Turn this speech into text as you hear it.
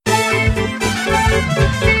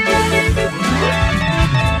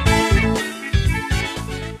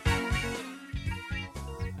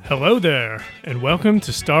Hello there, and welcome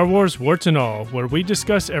to Star Wars Warts and All, where we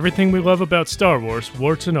discuss everything we love about Star Wars,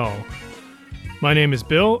 warts and all. My name is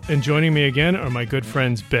Bill, and joining me again are my good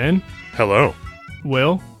friends Ben. Hello.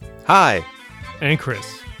 Will. Hi. And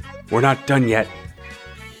Chris. We're not done yet.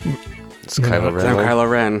 It's Kylo Ren. I'm Kylo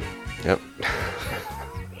Ren. Yep.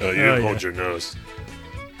 You hold your nose.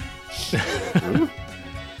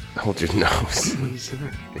 Hold your nose.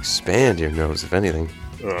 Expand your nose, if anything.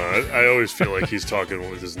 I always feel like he's talking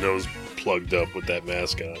with his nose plugged up with that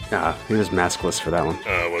mask on. He was maskless for that one.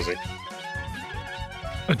 Was he?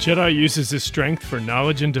 A Jedi uses his strength for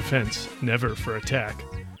knowledge and defense, never for attack.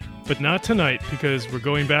 But not tonight, because we're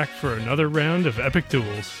going back for another round of epic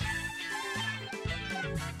duels.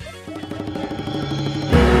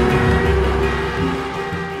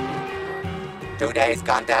 Today's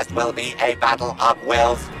contest will be a battle of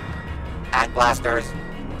wills and blasters,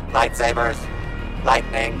 lightsabers,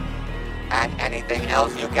 lightning, and anything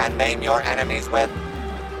else you can maim your enemies with.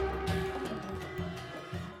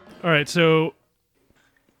 All right, so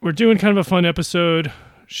we're doing kind of a fun episode.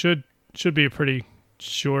 Should be a pretty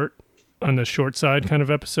short, on the short side kind of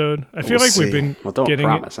episode. I feel like we've been don't getting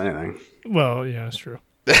promise anything. Well, yeah, that's true.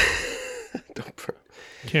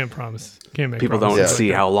 Can't promise. Can't make People promises don't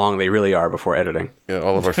see how long they really are before editing. Yeah,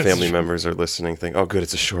 all of our family members are listening, think, oh, good,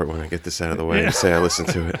 it's a short one. I get this out of the way and say I listened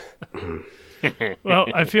to it. Well,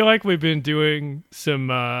 I feel like we've been doing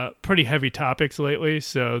some pretty heavy topics lately,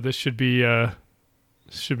 so this should be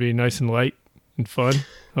nice and light and fun,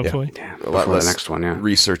 hopefully. Yeah, A lot before less the next one, yeah.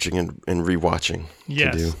 researching and rewatching to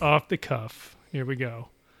Yes, do. off the cuff. Here we go.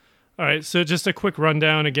 All right, so just a quick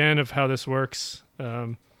rundown again of how this works.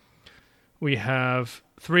 We have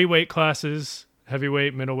 3 weight classes: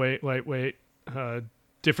 heavyweight, middleweight, lightweight,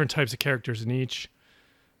 different types of characters in each.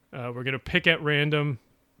 We're going to pick at random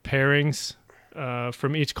pairings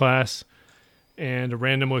from each class and a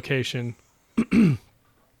random location,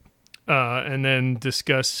 and then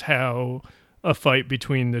discuss how a fight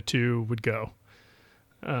between the two would go.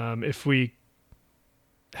 If we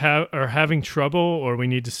are having trouble or we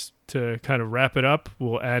need to kind of wrap it up,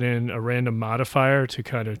 we'll add in a random modifier to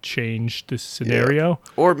kind of change the scenario.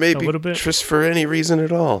 Or maybe a little bit. just for any reason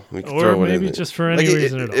at all. We can Or throw it maybe in. just for any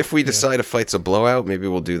reason at all. If we decide a fight's a blowout, maybe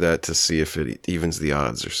we'll do that to see if it evens the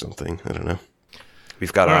odds or something. I don't know.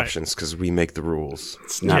 We've got All right. options because we make the rules.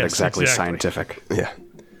 It's not Yes, exactly exactly. scientific. Yeah.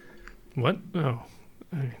 What? Oh,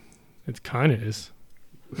 it kind of is.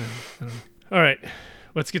 Yeah, I don't know. All right,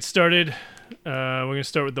 let's get started. We're going to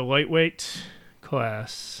start with the lightweight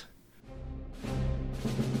class.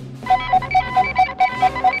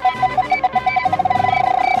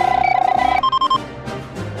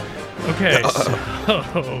 Okay,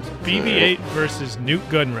 so BB-8 versus Newt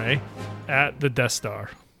Gunray at the Death Star,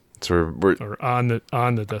 So we're or on the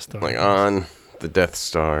Death Star. like on the Death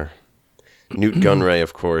Star. Newt Gunray,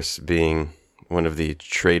 of course, being one of the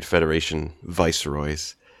Trade Federation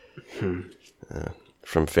viceroys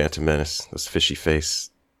from Phantom Menace. Those fishy face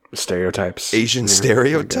Stereotypes. Asian Yeah,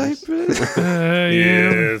 stereotype.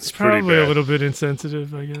 Yeah, it's pretty probably bad. a little bit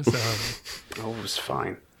insensitive, I guess. I don't know. Oh, it was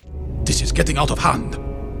fine. This is getting out of hand.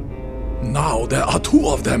 Now there are 2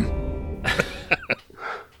 of them. I'm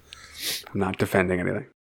not defending anything.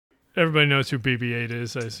 Everybody knows who BB-8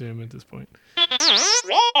 is, I assume, at this point.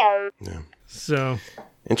 Yeah. So,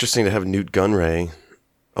 Interesting to have Newt Gunray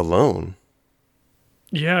alone.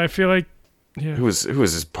 yeah, I feel like, yeah. Who was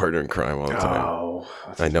his partner in crime all the time? Oh.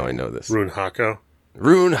 I know this. Rune Hako.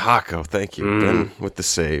 Rune Hako, thank you. Ben with the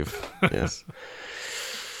save. Yes.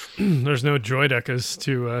 There's no droidekas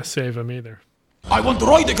to save him either. I want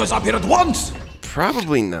Roidicus up here at once.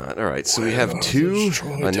 Probably not. All right, so we have 2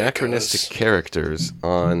 anachronistic characters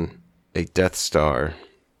on a Death Star.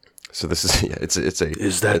 So this is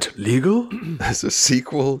Is that legal? it's a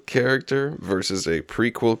sequel character versus a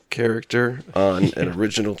prequel character on an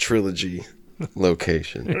original trilogy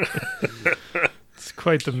location. It's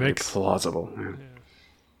quite the mix. Plausible. Yeah.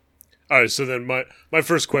 All right, so then my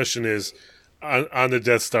first question is, on the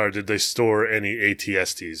Death Star, did they store any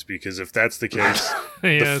ATSTs? Because if that's the case,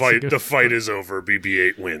 Yeah, that's a good- the fight is over.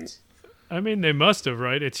 BB-8 wins. I mean, they must have,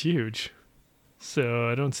 right? It's huge. So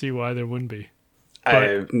I don't see why there wouldn't be.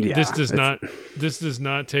 But this does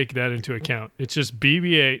not take that into account. It's just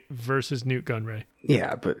BB-8 versus Newt Gunray.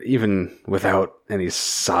 Yeah, but even without any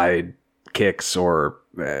side kicks or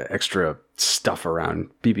extra stuff around,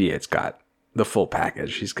 BB-8's got the full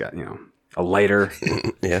package. He's got, a lighter,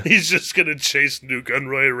 Yeah. He's just gonna chase Newt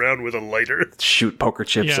Gunray around with a lighter. shoot poker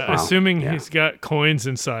chips. Yeah, Well, assuming yeah. he's got coins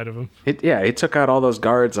inside of him. He took out all those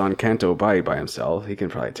guards on Canto Bay by himself. He can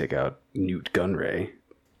probably take out Newt Gunray.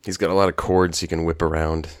 He's got a lot of cords he can whip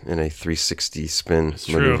around in a 360 spin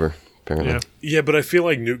true. maneuver, apparently. Yeah. Yeah, but I feel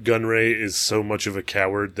like Newt Gunray is so much of a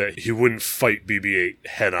coward that he wouldn't fight BB-8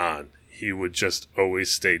 head on. He would just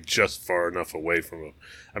always stay just far enough away from him.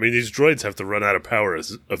 I mean, these droids have to run out of power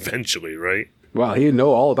eventually, right? Well, he'd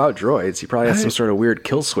know all about droids. He probably has some sort of weird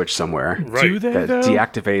kill switch somewhere Right. Do they, that though?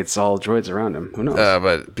 deactivates all droids around him. Who knows?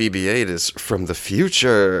 But BB-8 is from the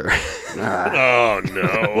future. Oh,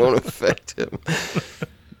 no. Won't affect him.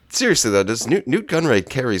 Seriously, though, does Newt Gunray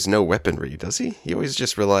carries no weaponry, does he? He always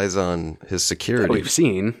just relies on his That security. we've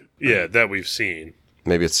seen. Yeah, that we've seen.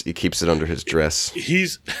 Maybe he keeps it under his dress.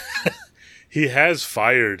 He has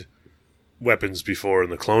fired weapons before in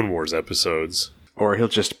the Clone Wars episodes. Or he'll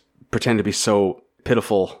just pretend to be so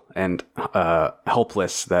pitiful and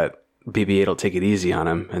helpless that BB-8 will take it easy on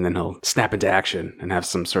him, and then he'll snap into action and have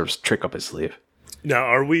some sort of trick up his sleeve. Now,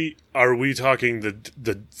 are we talking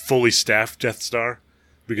the fully staffed Death Star?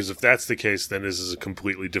 Because if that's the case, then this is a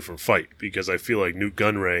completely different fight. Because I feel like Newt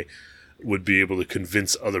Gunray would be able to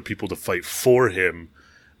convince other people to fight for him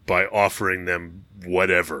by offering them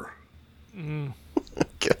whatever. God,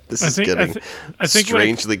 this I is think- I getting thi- I think what it-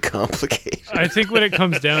 strangely complicated. I think what it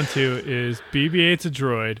comes down to is BB-8's a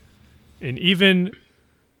droid, and even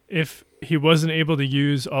if he wasn't able to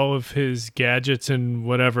use all of his gadgets and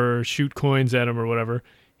whatever, shoot coins at him or whatever,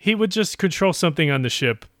 he would just control something on the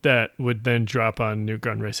ship that would then drop on Newt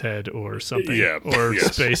Gunray's head or something. Yeah, Or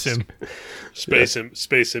yes. space him.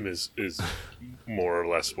 Space him is more or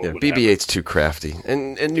less what would BB-8's too crafty,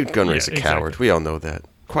 and Newt Gunray's Yeah, a coward. exactly. We all know that.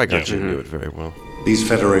 Qui-Gon Jinn knew it very well. These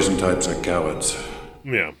Federation types are cowards.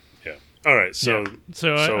 happen. Yeah. All right, so...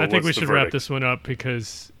 So I think what's we the should wrap verdict? this one up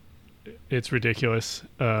because it's ridiculous.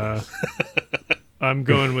 I'm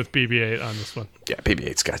going with BB-8 on this one. Yeah,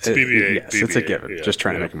 BB-8's got to. BB-8, Yes, it's a BB-8, given. yeah, Just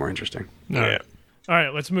trying to yeah. make it more interesting. All right. All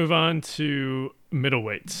right, let's move on to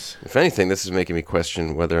middleweights. If anything, this is making me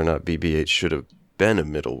question whether or not BB-8 should have been a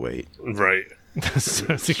middleweight. Right.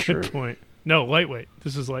 That's a good point. No, lightweight.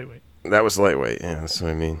 This is lightweight. That was lightweight, yeah, that's what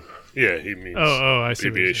I mean. Yeah, he means Oh, I see.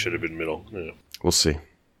 what you're BB-8 saying. should have been middle. Yeah. We'll see.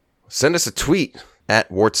 Send us a tweet at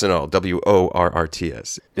warts and all,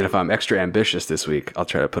 WORRTS. And if I'm extra ambitious this week, I'll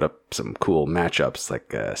try to put up some cool matchups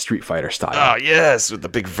like Street Fighter style. Oh, yes, with the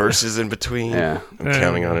big verses in between. Yeah. I'm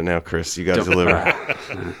counting on it now, Chris. You got to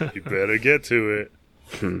deliver. You better get to it.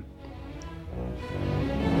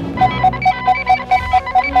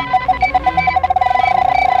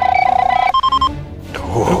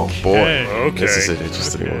 Oh, boy. Okay. This is an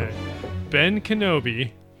interesting Okay. one. Ben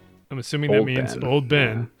Kenobi, I'm assuming that Old means Ben. Old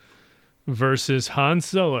Ben, versus Han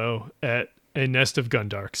Solo at a nest of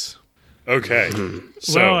Gundarks. Okay.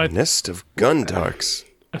 So, Well, I Nest of Gundarks.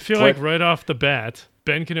 feel like right off the bat,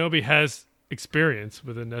 Ben Kenobi has experience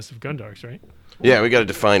with a nest of Gundarks, right? Yeah, we got to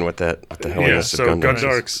define what the hell a yeah, Nest so of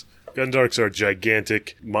Gundarks is. Gundarks are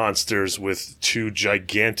gigantic monsters with two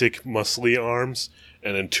gigantic muscly arms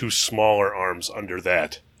and then two smaller arms under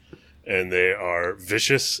that. And they are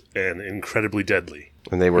vicious and incredibly deadly.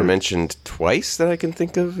 And they were mentioned twice that I can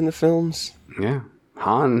think of in the films. Yeah.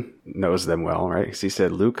 Han knows them well, right? 'Cause he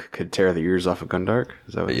said Luke could tear the ears off a Gundark.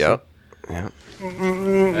 Is that what he Yep. Yeah.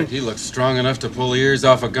 Heck, he looks strong enough to pull the ears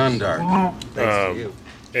off a Gundar.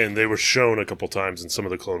 And they were shown a couple times in some of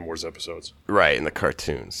the Clone Wars episodes. Right, in the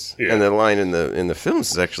cartoons. Yeah. And the line in the films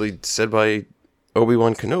is actually said by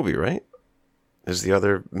Obi-Wan Kenobi, right? Is the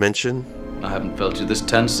other mention? I haven't felt you this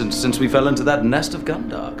tense since we fell into that nest of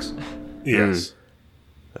Gundarks. Yes.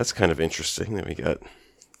 That's kind of interesting that we got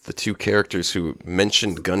the two characters who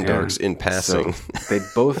mentioned Gundarks in passing. So they'd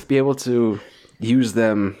both be able to use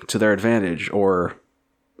them to their advantage or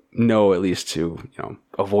know at least to,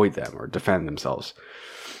 avoid them or defend themselves.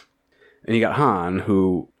 And you got Han,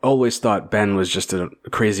 who always thought Ben was just a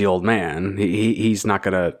crazy old man. He's not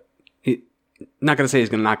gonna say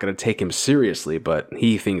he's not gonna take him seriously, but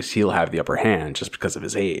he thinks he'll have the upper hand just because of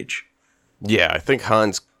his age. Yeah, I think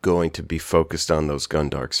Han's going to be focused on those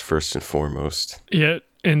Gundarks first and foremost. Yeah,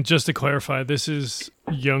 and just to clarify, this is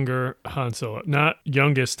younger Han Solo, not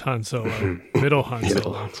youngest Han Solo, middle Han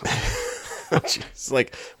Solo. It's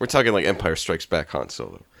like we're talking like Empire Strikes Back Han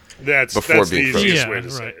Solo. That's Before the being easiest frozen. way to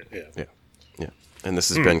Yeah, say right. it. Yeah. Yeah. And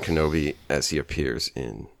this is Ben Kenobi as he appears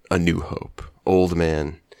in A New Hope. Old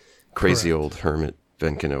man, crazy old hermit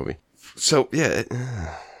Ben Kenobi. So, yeah,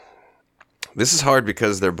 this is hard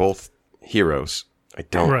because they're both heroes.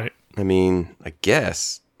 Right. I mean, I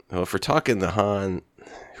guess. Well, if we're talking the Han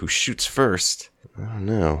who shoots first, I don't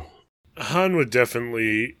know. Han would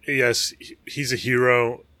definitely, yes, he's a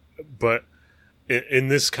hero, but in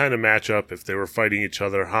this kind of matchup, if they were fighting each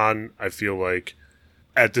other, Han, I feel like,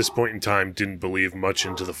 at this point in time, didn't believe much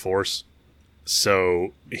into the Force.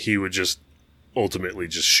 so he would just ultimately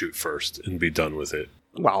just shoot first and be done with it.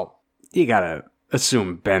 Well, you gotta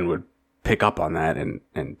assume Ben would pick up on that and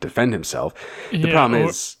defend himself. The problem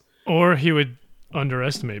is... Or he would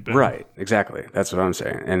underestimate Ben. Right, exactly. That's what I'm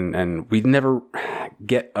saying. And we never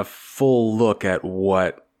get a full look at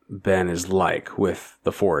what Ben is like with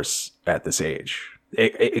the Force at this age.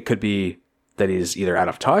 It could be that he's either out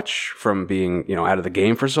of touch from being, out of the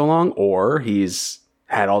game for so long, or he's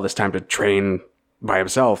had all this time to train by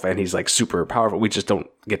himself and he's like super powerful. We just don't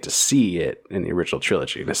get to see it in the original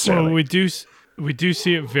trilogy necessarily. Well, we do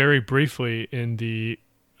see it very briefly in the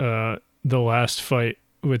last fight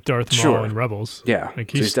with Darth Maul and Rebels. Yeah.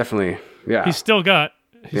 Like he's definitely He's still got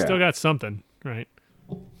something, right?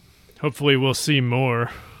 Hopefully we'll see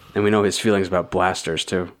more. And we know his feelings about blasters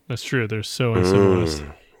too. That's true. They're so uncivilized.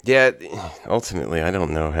 Yeah, ultimately I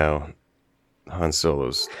don't know how Han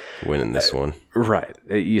Solo's winning this one. Right.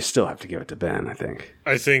 You still have to give it to Ben, I think.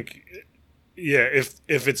 I think, if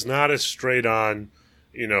it's not as straight on,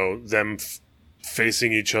 them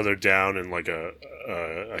facing each other down in like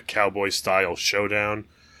a cowboy style showdown,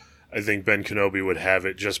 I think Ben Kenobi would have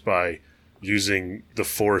it just by using the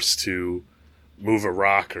Force to move a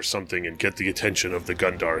rock or something and get the attention of the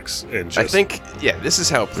Gundarks. And just... I think, this is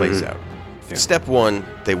how it plays out. Yeah. Step one,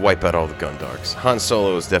 they wipe out all the Gundarks. Han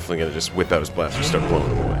Solo is definitely going to just whip out his blaster and start blowing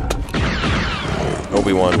them away.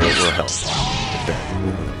 Obi-Wan will help.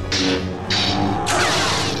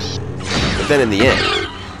 But then in the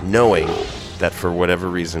end, knowing that for whatever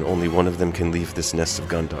reason only one of them can leave this nest of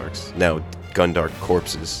Gundarks, now Gundark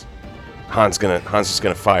corpses, Han's just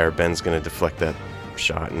gonna fire, Ben's gonna deflect that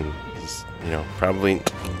shot, and he's probably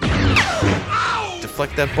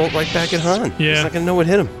deflect that bolt right back at Han. Yeah. He's not gonna know what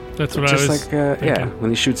hit him. That's what just I was like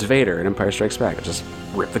when he shoots Vader in Empire Strikes Back, it just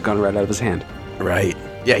rip the gun right out of his hand. Right.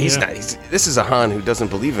 Yeah, he's not. This is a Han who doesn't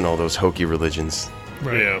believe in all those hokey religions.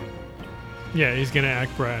 Right. Yeah. Yeah, he's gonna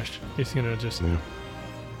act brash. He's gonna just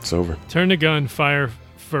It's over. Turn the gun, fire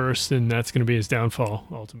first, and that's gonna be his downfall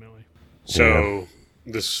ultimately. So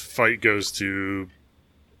this fight goes to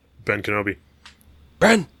Ben Kenobi.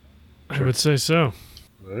 Ben. I would say so.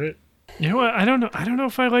 All right. You know what? I don't know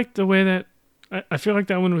if I like the way that. I feel like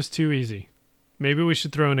that one was too easy. Maybe we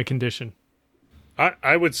should throw in a condition.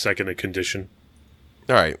 I would second a condition.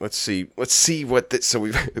 All right, let's see what. So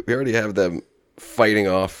we already have them fighting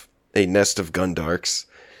off a nest of Gundarks.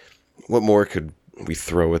 What more could we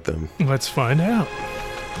throw at them? Let's find out.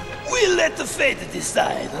 We'll let the fate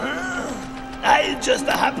decide, huh? I just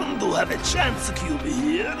happen to have a chance, QB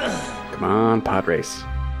here. Come on, pod race.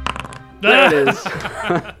 There it is.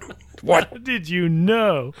 What? How did you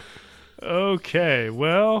know? Okay,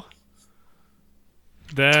 well,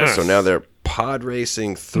 that's... So now they're pod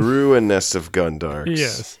racing through a nest of Gundarks.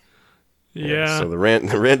 Yes. Yeah. So the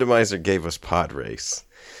randomizer gave us pod race.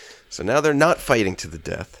 So now they're not fighting to the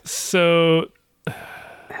death. So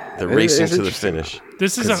they're racing to the finish.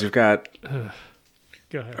 This is you've got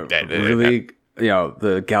go ahead. really,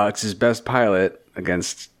 the galaxy's best pilot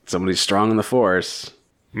against somebody strong in the Force.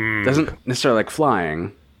 Doesn't necessarily like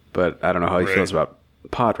flying, but I don't know how he feels about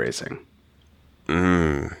pod racing.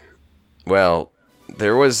 Well,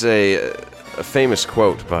 there was a famous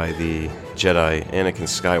quote by the Jedi Anakin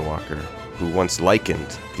Skywalker, who once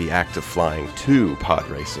likened the act of flying to pod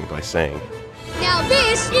racing by saying, "Now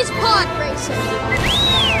this is pod racing."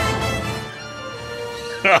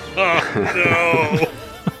 No.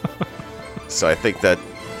 So I think that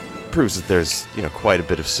proves that there's quite a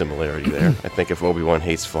bit of similarity there. I think if Obi-Wan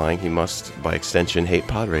hates flying, he must, by extension, hate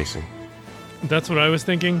pod racing. That's what I was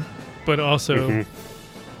thinking, but also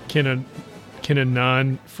can a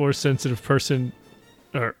non-Force sensitive person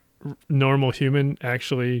or normal human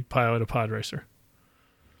actually pilot a pod racer?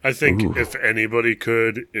 I think if anybody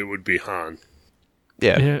could, it would be Han.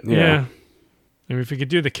 Yeah. I mean, if we could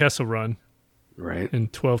do the Kessel Run, right, in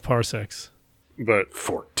 12 parsecs, but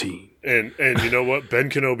 14, and you know what? Ben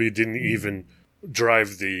Kenobi didn't even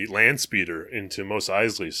drive the land speeder into Mos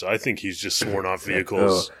Eisley, so I think he's just sworn off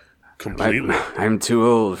vehicles completely. I'm too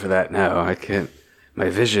old for that now. I can't. My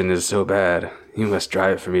vision is so bad. You must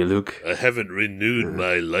drive for me, Luke. I haven't renewed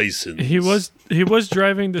my license. He was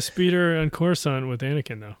driving the speeder on Coruscant with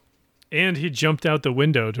Anakin, though. And he jumped out the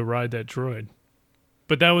window to ride that droid.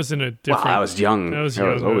 But that was in a different... Wow, I was young. That was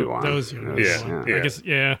Obi-Wan. That was young. Yeah. I guess,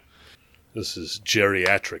 yeah. This is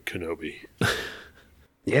geriatric Kenobi.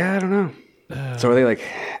 Yeah, I don't know. So are they like?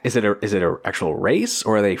 Is it a actual race,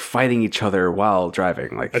 or are they fighting each other while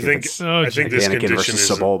driving? Like I think it's this Anakin condition versus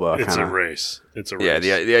is Sebulba, it's kinda. a race. It's a race.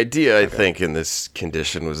 Yeah, the idea I think in this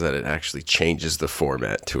condition was that it actually changes the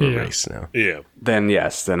format to a race now. Yeah. Then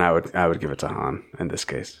yes, then I would give it to Han in this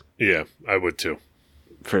case. Yeah, I would too.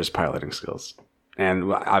 For his piloting skills,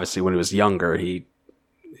 and obviously when he was younger, he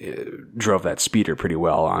drove that speeder pretty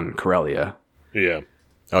well on Corellia. Yeah.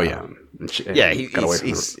 Oh yeah. Yeah,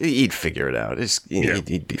 he'd figure it out.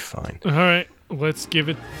 He'd be fine. All right, let's give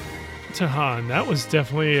it to Han. That was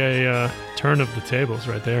definitely a turn of the tables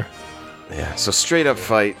right there. Yeah, so straight up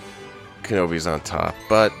fight, Kenobi's on top,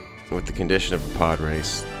 but with the condition of a pod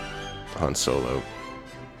race, Han Solo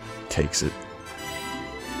takes it.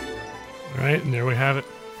 All right, and there we have it.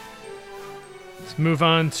 Let's move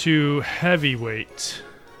on to heavyweight.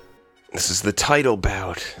 This is the title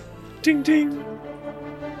bout. Ding ding.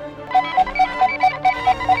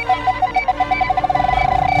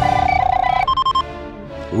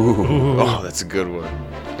 Ooh. Oh, that's a good one.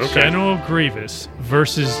 Okay. General Grievous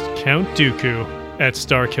versus Count Dooku at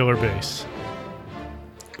Starkiller Base.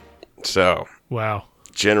 So, wow.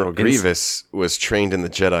 General Grievous was trained in the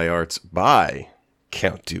Jedi arts by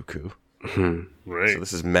Count Dooku. Right. So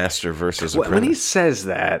this is master versus When apprentice. he says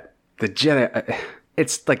that, the Jedi,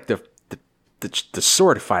 it's like the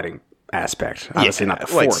sword fighting aspect. Obviously, not the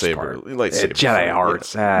force part. Lightsaber Jedi fight,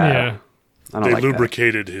 arts. Yeah. I don't They like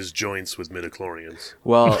lubricated his joints with midichlorians.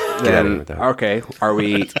 Well, then, okay. Are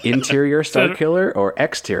we interior Starkiller or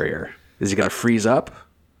exterior? Is he going to freeze up?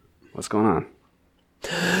 What's going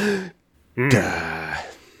on?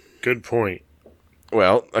 Good point.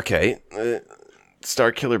 Well, okay.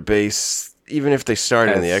 Starkiller Base, even if they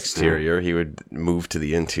started in the exterior, he would move to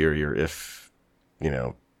the interior if,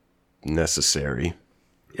 necessary.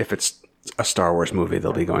 If it's a Star Wars movie,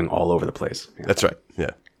 they'll be going all over the place. Yeah. That's right,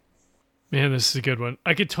 yeah. Man, this is a good one.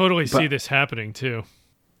 I could totally see this happening, too.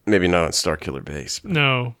 Maybe not on Starkiller Base. But.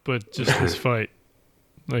 No, but just this fight.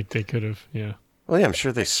 Like, they could have, yeah. Well, yeah, I'm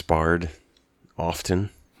sure they sparred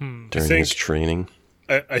often during his training.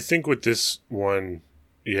 I think with this one,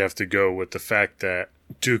 you have to go with the fact that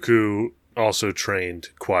Dooku also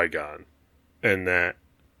trained Qui-Gon, and that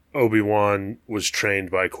Obi-Wan was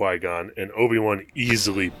trained by Qui-Gon, and Obi-Wan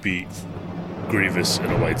easily beat Grievous in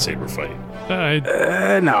a lightsaber fight.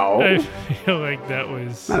 No. I feel like that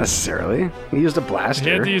was... Not necessarily. He used a blaster. He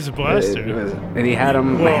had to use a blaster. And he had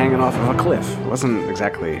him hanging off of a cliff. It wasn't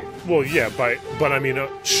exactly... Well, yeah, but I mean, a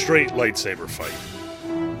straight lightsaber fight.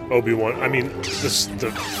 Obi-Wan, I mean,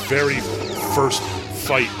 the very first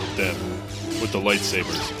fight with them, with the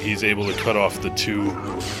lightsabers, he's able to cut off the two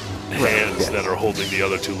hands that are holding the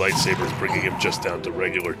other two lightsabers, bringing him just down to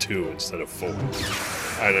regular 2 instead of 4.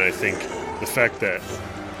 And I think the fact that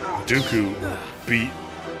Dooku beat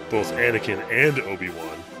both Anakin and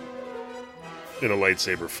Obi-Wan in a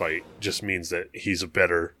lightsaber fight just means that he's a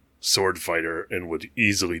better sword fighter and would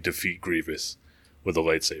easily defeat Grievous with a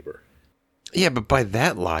lightsaber. Yeah, but by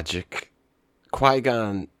that logic,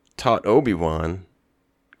 Qui-Gon taught Obi-Wan.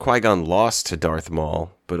 Qui-Gon lost to Darth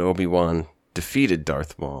Maul, but Obi-Wan defeated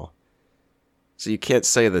Darth Maul. So you can't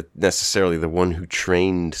say that necessarily the one who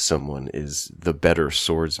trained someone is the better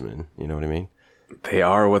swordsman. You know what I mean? They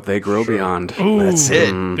are what they grow beyond. Ooh, that's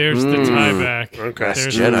it. There's the tie back. Okay. That's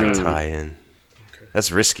Jedi tie-in. Okay.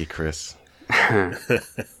 That's risky, Chris.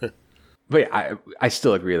 But yeah, I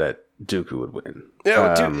still agree that Dooku would win.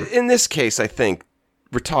 Yeah, in this case, I think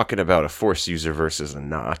we're talking about a Force user versus a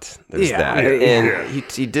not. There's that. And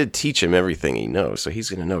he did teach him everything he knows, so he's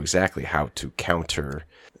going to know exactly how to counter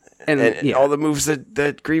and all the moves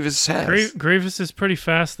that Grievous has. Grievous is pretty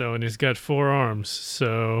fast, though, and he's got 4 arms,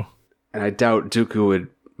 so... And I doubt Dooku would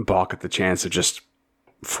balk at the chance of just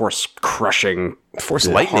force crushing... Force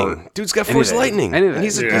lightning. Dude's got force lightning. And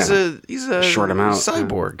he's a short amount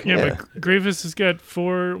cyborg. Yeah, but Grievous has got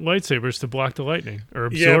 4 lightsabers to block the lightling, or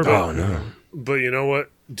absorb it. Oh, no. But you know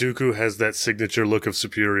what? Dooku has that signature look of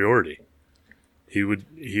superiority. He would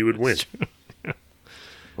win.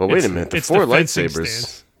 Well, wait a minute. The 4 lightsabers...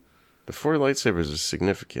 Stance. The 4 lightsabers is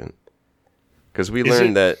significant. Because we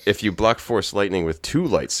learned that if you block Force lightning with 2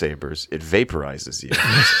 lightsabers, it vaporizes you.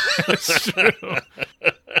 That's true.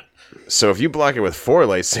 So if you block it with 4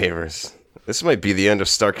 lightsabers, this might be the end of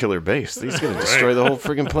Starkiller Base. He's going to destroy the whole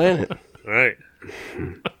friggin' planet. Right.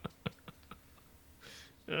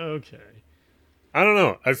 Okay. I don't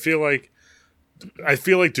know. I feel like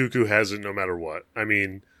Dooku has it no matter what. I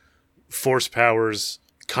mean, force powers,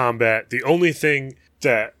 combat. The only thing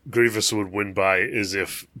that Grievous would win by is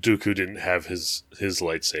if Dooku didn't have his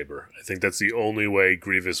lightsaber. I think that's the only way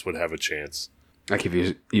Grievous would have a chance. Like if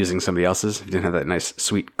you're using somebody else's, if you didn't have that nice,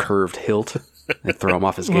 sweet, curved hilt, and throw him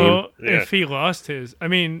off his game. Well, if he lost his... I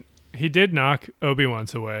mean, he did knock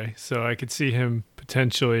Obi-Wan's away, so I could see him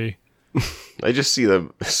potentially... I just see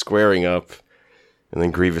them squaring up, and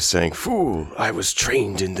then Grievous saying, "Fool, I was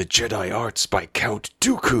trained in the Jedi arts by Count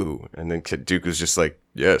Dooku." And then Dooku's just like,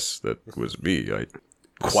 "Yes, that was me. I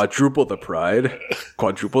quadruple the pride,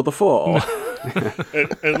 quadruple the fall."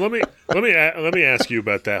 and let me ask you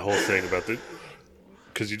about that whole thing about the,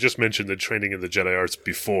 because you just mentioned the training in the Jedi arts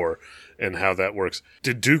before and how that works.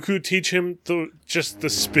 Did Dooku teach him just to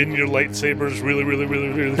spin your lightsabers really, really, really,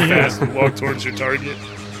 really fast and walk towards your target?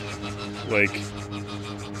 Like,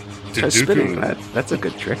 did spinning Dooku? That's a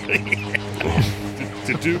good trick.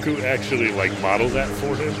 Did Dooku actually like model that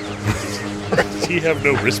for him? Does he have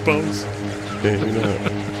no wrist bones?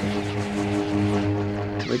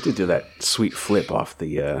 They did do that sweet flip off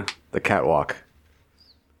the catwalk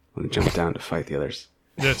when he jumped down to fight the others.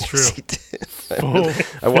 That's true. Full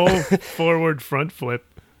forward front flip.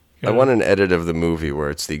 I want an edit of the movie where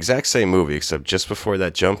it's the exact same movie, except just before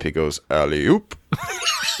that jump, he goes, "Alley-oop."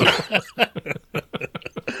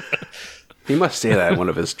 He must say that in one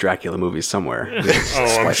of his Dracula movies somewhere.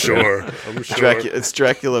 Oh, I'm sure. It's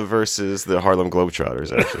Dracula versus the Harlem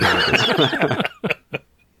Globetrotters, actually.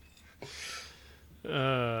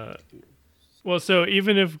 Well, so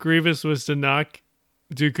even if Grievous was to knock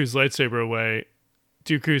Dooku's lightsaber away,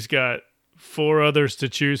 Dooku's got 4 others to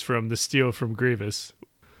choose from to steal from Grievous.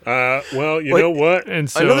 Well, you know what? And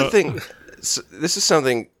so, another thing, this is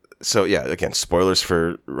something. So yeah, again, spoilers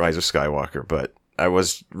for Rise of Skywalker, but I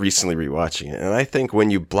was recently rewatching it, and I think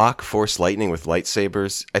when you block Force lightning with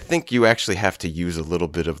lightsabers, I think you actually have to use a little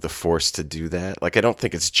bit of the Force to do that. Like, I don't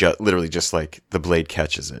think it's literally just like the blade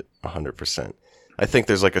catches it 100%. I think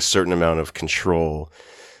there's like a certain amount of control.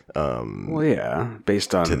 Well, yeah,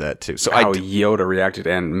 based on to that too. So how Yoda reacted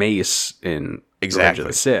and Mace in Revenge of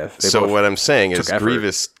the Sith. So what I'm saying is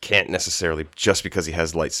Grievous can't necessarily, just because he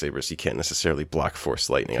has lightsabers, he can't necessarily block Force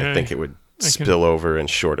lightning. Okay. I think it would spill over and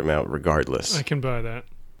short him out regardless. I can buy that.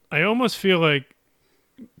 I almost feel like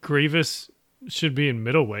Grievous should be in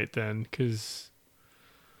middleweight then, because...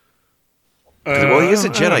 well, he is a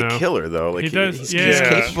Jedi killer, though. Like, he's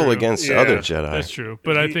capable against other Jedi. That's true.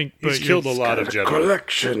 But I think... He's killed a lot of Jedi.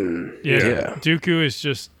 Collection. Yeah. Dooku is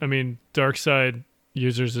just... I mean, dark side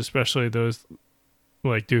users, especially those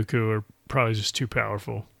like Dooku, are probably just too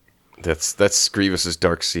powerful. That's Grievous's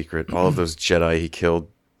dark secret. All of those Jedi he killed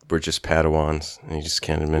were just Padawans, and he just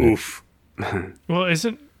can't admit it. Well,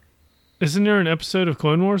 isn't there an episode of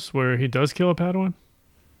Clone Wars where he does kill a Padawan?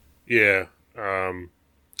 Yeah.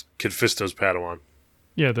 Kid Fisto's Padawan.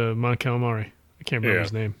 Yeah, the Mon Calamari. I can't remember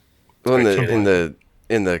his name. Well,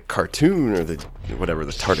 in the cartoon or the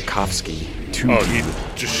Tartakovsky. Oh, he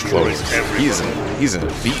destroys everything. He's a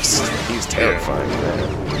beast. He's terrifying.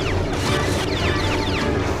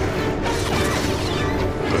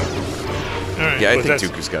 All right. Yeah, I think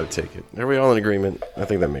Dooku's got to take it. Are we all in agreement? I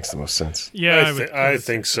think that makes the most sense. Yeah, I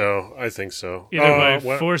think so. I think so. Either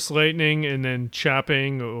by Force lightning and then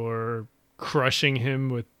chopping, or crushing him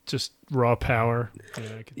with just raw power.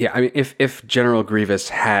 Yeah, I mean, if General Grievous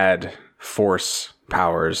had Force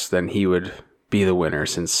powers, then he would be the winner,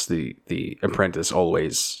 since the apprentice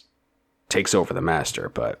always takes over the master.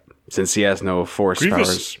 But since he has no Force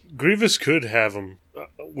powers... Grievous could have him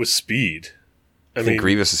with speed. I think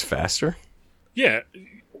Grievous is faster? Yeah,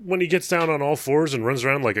 when he gets down on all fours and runs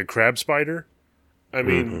around like a crab spider, I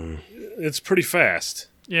mean, it's pretty fast.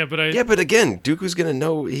 Yeah, but again, Dooku's gonna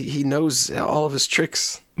know. He knows all of his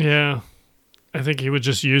tricks. Yeah, I think he would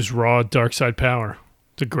just use raw dark side power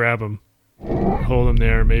to grab him, hold him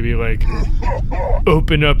there, maybe like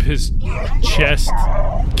open up his chest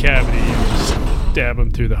cavity and just stab him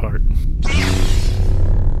through the heart.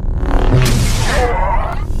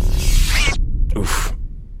 Oof!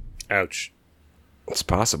 Ouch! It's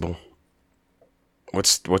possible.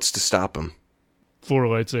 What's to stop him? 4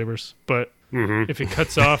 lightsabers, but. If he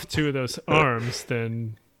cuts off 2 of those arms,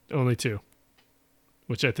 then only 2,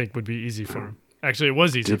 which I think would be easy for him. Actually, it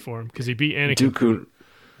was easy for him because he beat Anakin. Dooku,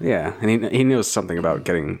 yeah, and he knows something about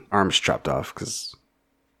getting arms chopped off because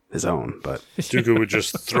his own. But Dooku would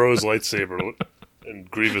just throw his lightsaber,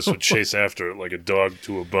 and Grievous would chase after it like a dog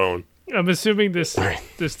to a bone. I'm assuming this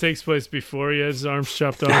takes place before he has his arms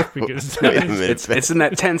chopped off, because it's in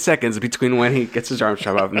that 10 seconds between when he gets his arms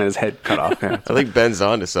chopped off and then his head cut off. Yeah. I think Ben's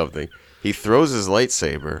onto something. He throws his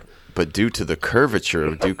lightsaber, but due to the curvature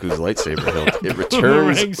of Dooku's lightsaber hilt, it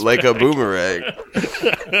returns like a boomerang.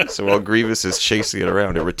 So while Grievous is chasing it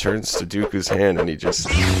around, it returns to Dooku's hand, and he just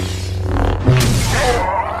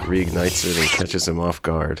reignites it and catches him off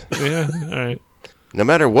guard. Yeah, all right. No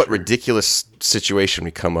matter what ridiculous situation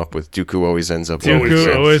we come up with, Dooku always ends up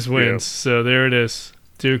Dooku always wins. Yeah. So there it is.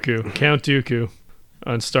 Dooku. Count Dooku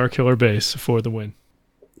on Starkiller Base for the win.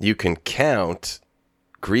 You can count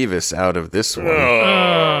Grievous out of this one. Oh, no.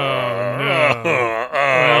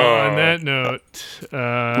 Well, on that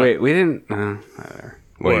note... Wait, we didn't...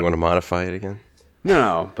 What, you want to modify it again?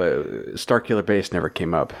 No, but Starkiller Base never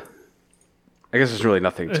came up. I guess there's really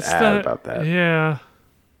nothing to add about that. Yeah.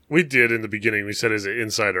 We did in the beginning. We said, is it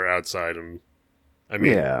inside or outside? And I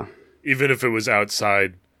mean, yeah. Even if it was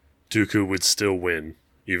outside, Dooku would still win.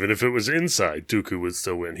 Even if it was inside, Dooku would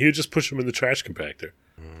still win. He would just push him in the trash compactor.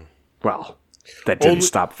 Well, that didn't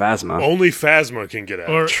stop Phasma. Only Phasma can get out.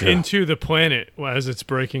 Or into the planet as it's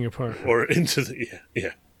breaking apart. Or into the...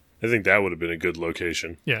 Yeah. I think that would have been a good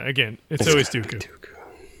location. Yeah, again, it's always Dooku.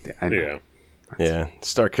 Yeah.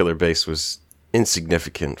 Starkiller Base was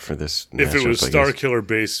insignificant for this If it matchup, was I guess. Starkiller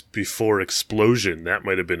Base before Explosion, that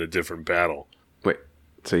might have been a different battle. Wait,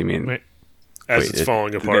 so you mean... As it's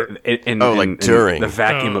falling apart. During. The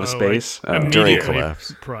vacuum of space? Like during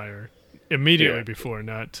collapse. Prior. Immediately before,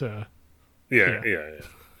 not... Yeah.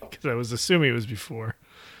 Because I was assuming it was before.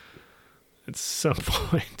 At some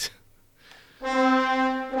point. All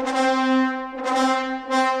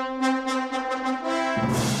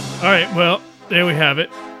right, well, there we have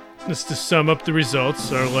it. Just to sum up the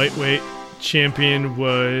results, our lightweight champion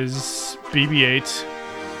was BB-8,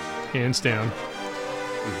 hands down.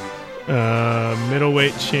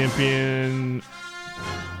 Middleweight champion,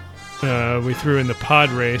 we threw in the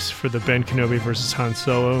pod race for the Ben Kenobi versus Han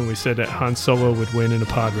Solo, and we said that Han Solo would win in a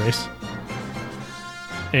pod race.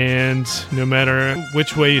 And no matter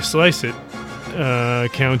which way you slice it,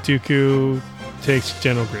 Count Dooku takes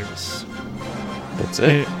General Grievous. That's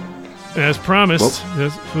it. As promised,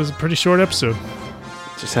 this was a pretty short episode.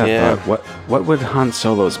 Just had a thought. What would Han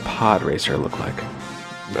Solo's pod racer look like?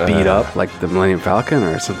 Beat up like the Millennium Falcon,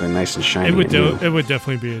 or something nice and shiny? It would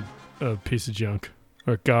definitely be a piece of junk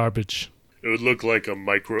or garbage. It would look like a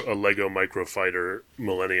Lego Microfighter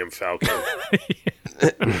Millennium Falcon.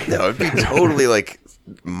 No, it'd be totally like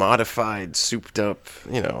modified, souped up,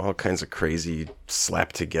 all kinds of crazy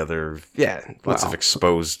slapped together. Yeah, lots of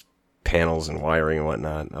exposed panels and wiring and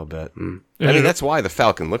whatnot, I'll bet. I mean, that's why the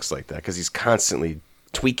Falcon looks like that, because he's constantly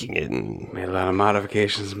tweaking it. And made a lot of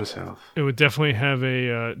modifications myself. It would definitely have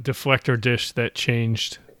a deflector dish that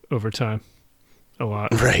changed over time. A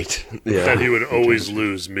lot. Right. Yeah. That he would always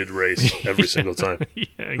lose mid-race every single time. Yeah,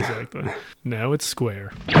 exactly. Now it's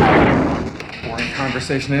square. Boring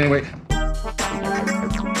conversation anyway.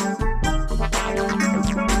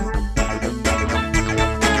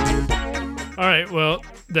 All right, well,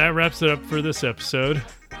 that wraps it up for this episode.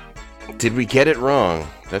 Did we get it wrong?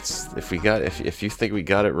 That's if you think we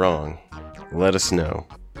got it wrong, let us know.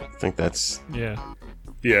 I think that's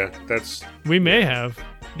that's we may have.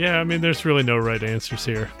 Yeah, I mean, there's really no right answers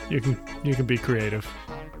here. You can be creative.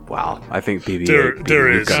 Wow, I think BB-8. There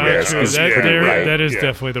is. That is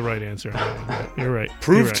definitely the right answer. You're right.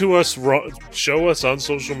 Prove to us, show us on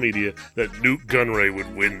social media that Newt Gunray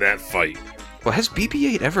would win that fight. Well, has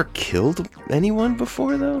BB-8 ever killed anyone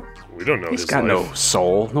before, though? We don't know. He's got no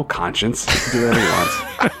soul, no conscience. He can do whatever he wants.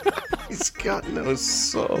 He's got no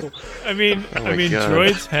soul. I mean,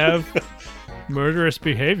 droids have murderous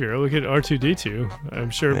behavior. Look at R2-D2.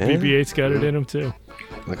 I'm sure BB-8's got it in him too.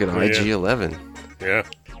 Look at IG-11. Yeah.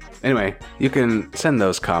 Anyway, you can send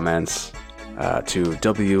those comments to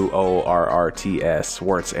WORRTS,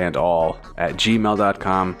 warts and all, at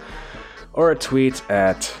gmail.com, or a tweet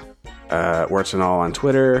at warts and all on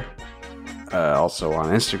Twitter, also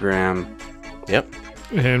on Instagram. Yep.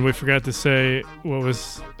 And we forgot to say what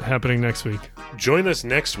was happening next week. Join us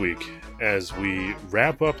next week as we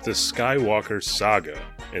wrap up the Skywalker saga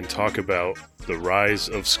and talk about the rise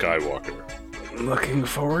of Skywalker. Looking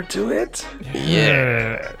forward to it.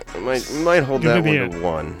 Yeah. Might hold that one to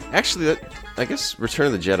 1. Actually, I guess Return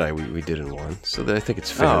of the Jedi we did in 1, so I think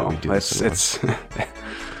it's fair that we do this in 1.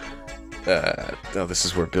 This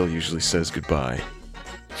is where Bill usually says goodbye.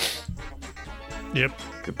 Yep.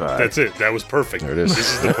 Goodbye. That's it. That was perfect. There it is.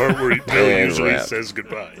 This is the part where Bill usually says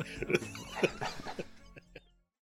goodbye.